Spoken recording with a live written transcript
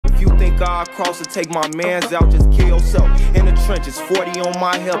sky across to take my mans out. Just kill yourself in the trenches. 40 on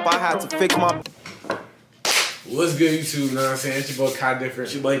my hip, I had to fix my. What's good, YouTube? You know what I'm saying? It's your boy Kai Different.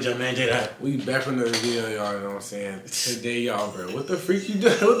 It's your boy Jdot. We back from another video, y'all. You know what I'm saying? Today, y'all, bro. What the freak you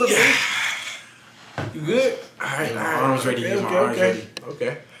doing? What the freak? You good? Alright, my arm's ready.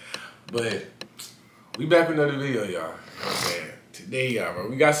 Okay. But we back with another video, y'all. You know what I'm saying? Today, y'all, bro.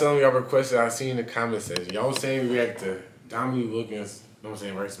 We got some of y'all requested I seen in the comment section. Y'all was saying we react to Dominique Wilkins, you know what I'm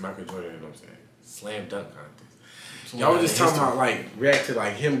saying, versus Michael Jordan, you know what I'm saying? Slam dunk contest. Y'all was just talking about, like, react to,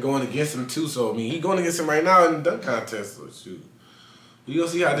 like, him going against him, too. So, I mean, he going against him right now in the dunk contest. So, shoot. You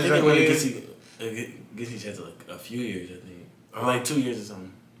gonna see how this young man gets each other, like, a few years, I think. Or, like, 2 years or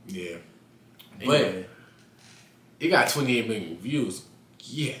something. Yeah. Anyway. But it got 28 million views.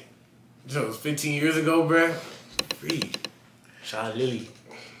 Yeah. That was 15 years ago, bruh. Free. Shout out Lily.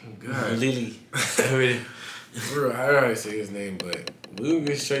 God. Lily. For real, I already say his name, but we'll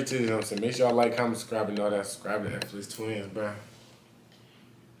get straight to it, you know what I'm saying? Make sure y'all like, comment, subscribe, and all that. Subscribe to Netflix Twins, bruh.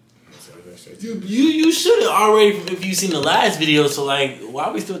 You should have already if you seen the last video, so like why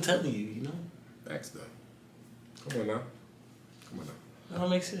are we still telling you, you know? Facts though. Come on now. That don't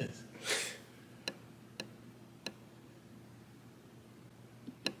make sense.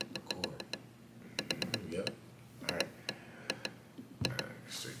 Record. Yep. Alright,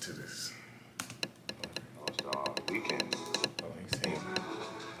 straight to this. All-Star Weekend. Oh, he's saying.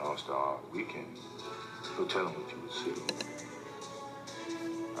 All-Star Weekend. So tell them what you would see.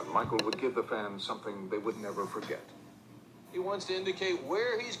 And Michael would give the fans something they would never forget. He wants to indicate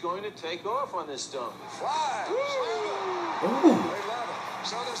where he's going to take off on this dunk. Fly! Ooh.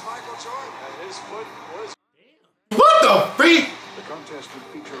 So does Michael Jordan. And his foot was... What the freak? The contest would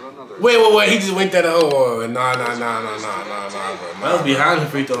feature another... Wait. He just winked at the hole. Nah, bro. I was behind the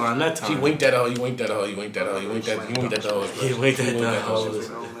free throw line that time. He winked at the hole. He winked at the hole. He winked at the hole.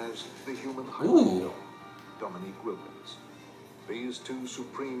 Known as the human Ooh. Dominique Wilkins. These two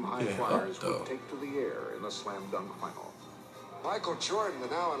supreme high flyers would take to the air in the slam dunk final. Michael Jordan is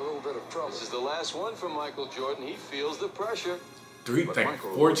now in a little bit of trouble. This is the last one for Michael Jordan. He feels the pressure.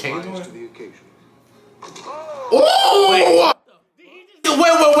 Four chains on? To the occasion. Oh! Wait.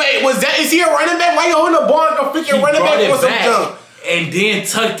 Is he a running back? Why you holding the ball like a freaking running back for some jump? And then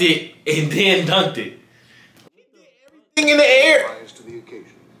tucked it and then dunked it. Everything in the air. Rise to the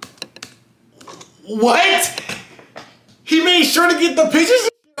occasion. What? He made sure to get the pictures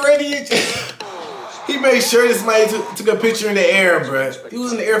ready. He made sure this man took a picture in the air, bruh. He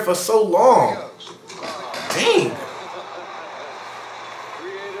was in the air for so long. Dang.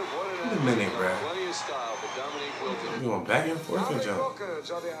 Wait a minute, bruh. Plenty of style for Dominique Wilkins. You going back and forth and jump? Wilkins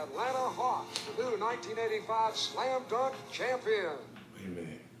of the Atlanta Hawks, the new 1985 Slam Dunk champion. Wait a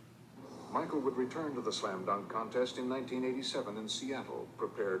minute. Michael would return to the slam dunk contest in 1987 in Seattle,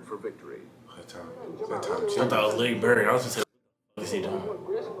 prepared for victory. What time? I thought it was Larry Bird. I was just saying, what is he doing?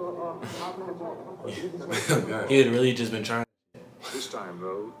 He had really just been trying. This time,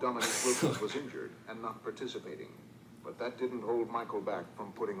 though, Dominique Wilkins was injured and not participating. But that didn't hold Michael back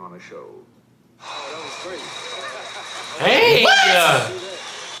from putting on a show. Oh, that was great. Hey!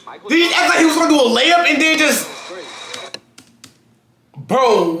 Did he act like he was going to do a layup and then just...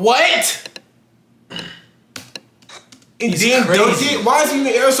 Bro, what? And then dunk it? Why is he in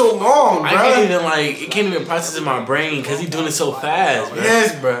the air so long, bro? I can't even process in my brain because he's doing it so fast, bro.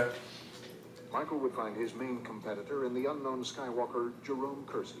 Yes, bro. Michael would find his main competitor in the unknown Skywalker, Jerome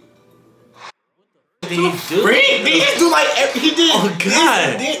Kersey. Did he do? Did he just do like he did? Oh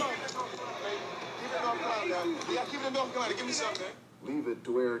God! Leave it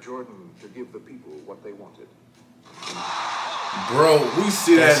to Air Jordan to give the people what they wanted. Bro, we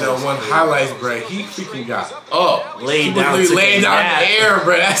see that in one highlights, bro. He freaking got up, laid down in the air,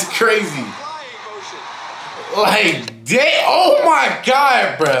 bro. That's crazy. Like, oh my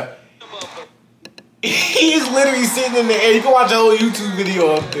God, bro. He's literally sitting in the air. You can watch the whole YouTube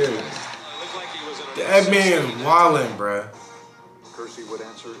video up there. That man is wildin', bro. Kersey would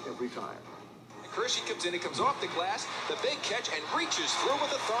answer every time. Kersey comes in, he comes off the glass, the big catch, and reaches through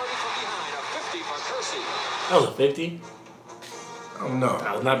with authority from behind. A 50 for Kersey. That was a 50? I don't know.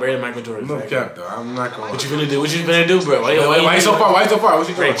 I was not better than Michael Jordan. No cap, though. I'm not going to. What you finna do? What you finna do, bro? Why you so far? What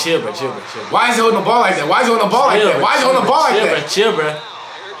you doing? Chill, bro. Why is he holding the ball like that? Why is he holding the ball like that? Why is he holding the ball like that? Chill, bro. Air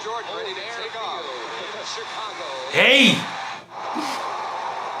Jordan ready to take off. Chicago. Hey!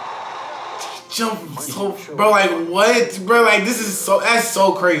 Jump so, bro, like what? Bro, like this is so, that's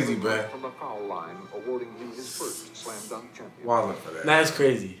so crazy, bro. From the foul line, awarding him his first slam dunk champion. Wildin' for that. That's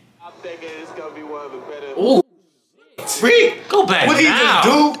crazy. I'm thinking it's gonna be one of the better. Ooh. Freak! Go back what did he now. just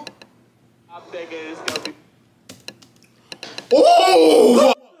do? I'm thinking it's gonna be.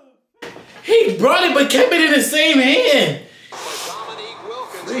 Oh! He brought it, but kept it in the same hand. Dominique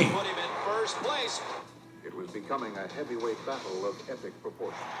Wilkins put him in first place. It was becoming a heavyweight battle of epic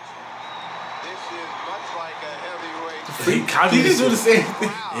proportions. This is much like a heavyweight. He just do the same thing.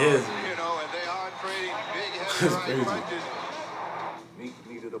 Yes. You know, and they are trading big That's heavy crazy. punches. Meek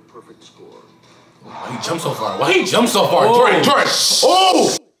needed a perfect score. Why he jumped so far? Why he jumped so far? Jordan.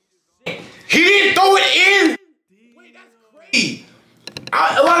 Oh! He didn't throw it in. Wait, that's crazy.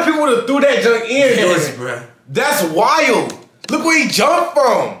 A lot of people would have threw that junk in, Yes, Jordan. bro. That's wild. Look where he jumped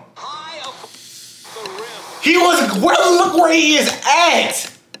from. High up the rim. He was. Look where he is at.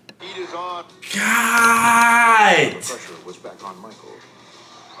 Heat is on. God. Pressure was back on Michael.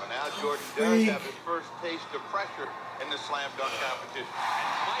 Well, now Jordan does have his first taste of pressure in the slam dunk competition.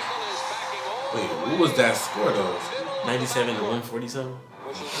 Michael is backing all Wait, the what way was that score though? 97 to 147.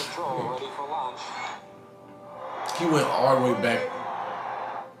 Mission control ready for launch. He went all the way back.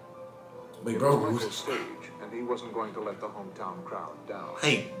 Wait, It bro. was Michael's stage, and he wasn't going to let the hometown crowd down.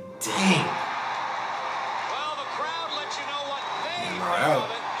 Hey, dang. Well, the crowd lets you know what they Nah, think that- of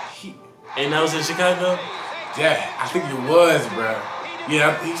it. And that was in Chicago? Yeah, I think it was, bro.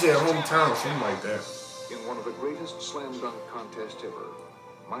 Yeah, he said hometown, something like that. In one of the greatest slam dunk contests ever,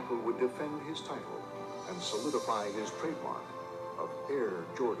 Michael would defend his title and solidify his trademark of Air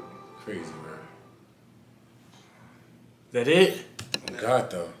Jordan. Crazy, bro. That it? Oh God,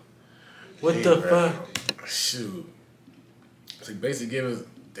 though. What Hey, the bro. fuck? Shoot. So he basically gave us,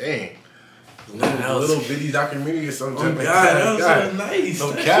 dang, That was- little bitty documentary or something. Oh like God, that was God. so nice.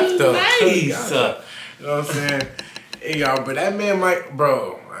 No That cap was though. Nice. You know what I'm saying? Hey y'all, but that man Mike,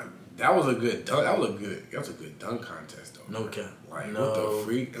 bro, that was a good dunk. That was a good dunk contest though. No cap. Like No. what the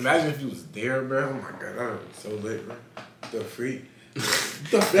freak? Imagine if he was there, bro. Oh my God, that would be so lit, bro. What the freak?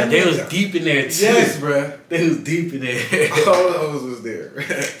 And they was deep in there too. Yes, bro. They was deep in there. All those was there.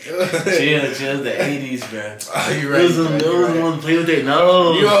 Chill, the 80s, bro. Oh, you right. Those are the ones play with their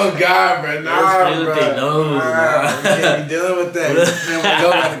nose. You oh God, bro. Nah, Let's play bro. with their nose, Nah, nah. we can't be dealing with that. Man,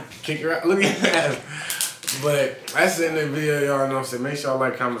 we got to kick her out. Look at that. But that's the end of the video, y'all. Know what I'm saying? Make sure y'all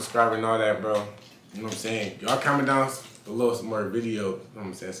like, comment, subscribe, and all that, bro. You know what I'm saying? Y'all comment down below some more video. You know what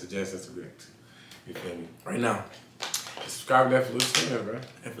I'm saying? Suggestions to react. You feel me? Right now. Subscribe to that for listening, bro.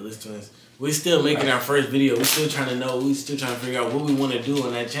 Effortless Twins. We're still making our first video. We're still trying to know. We're still trying to figure out what we want to do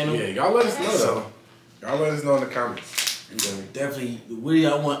on that channel. Yeah, y'all let us know, though. Y'all let us know in the comments. You feel me? Definitely, what do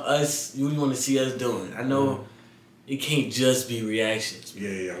y'all want us, what do you want to see us doing? I know it can't just be reactions.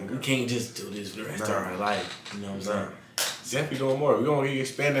 Yeah. We can't just do this for the rest of our life. You know what I'm saying? Definitely doing more. We're going to keep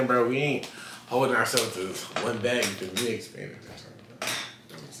expanding, bro. We ain't holding ourselves to one bag because we expanding.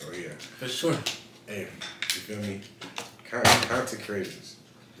 So, yeah. For sure. Hey, you feel me? Content creators.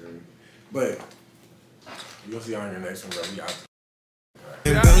 You feel me? But, we'll see y'all in the next one, bro. We out.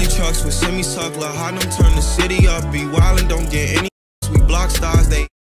 Belly trucks with semi-suck, La Harlem turn the city up, be wild and don't get any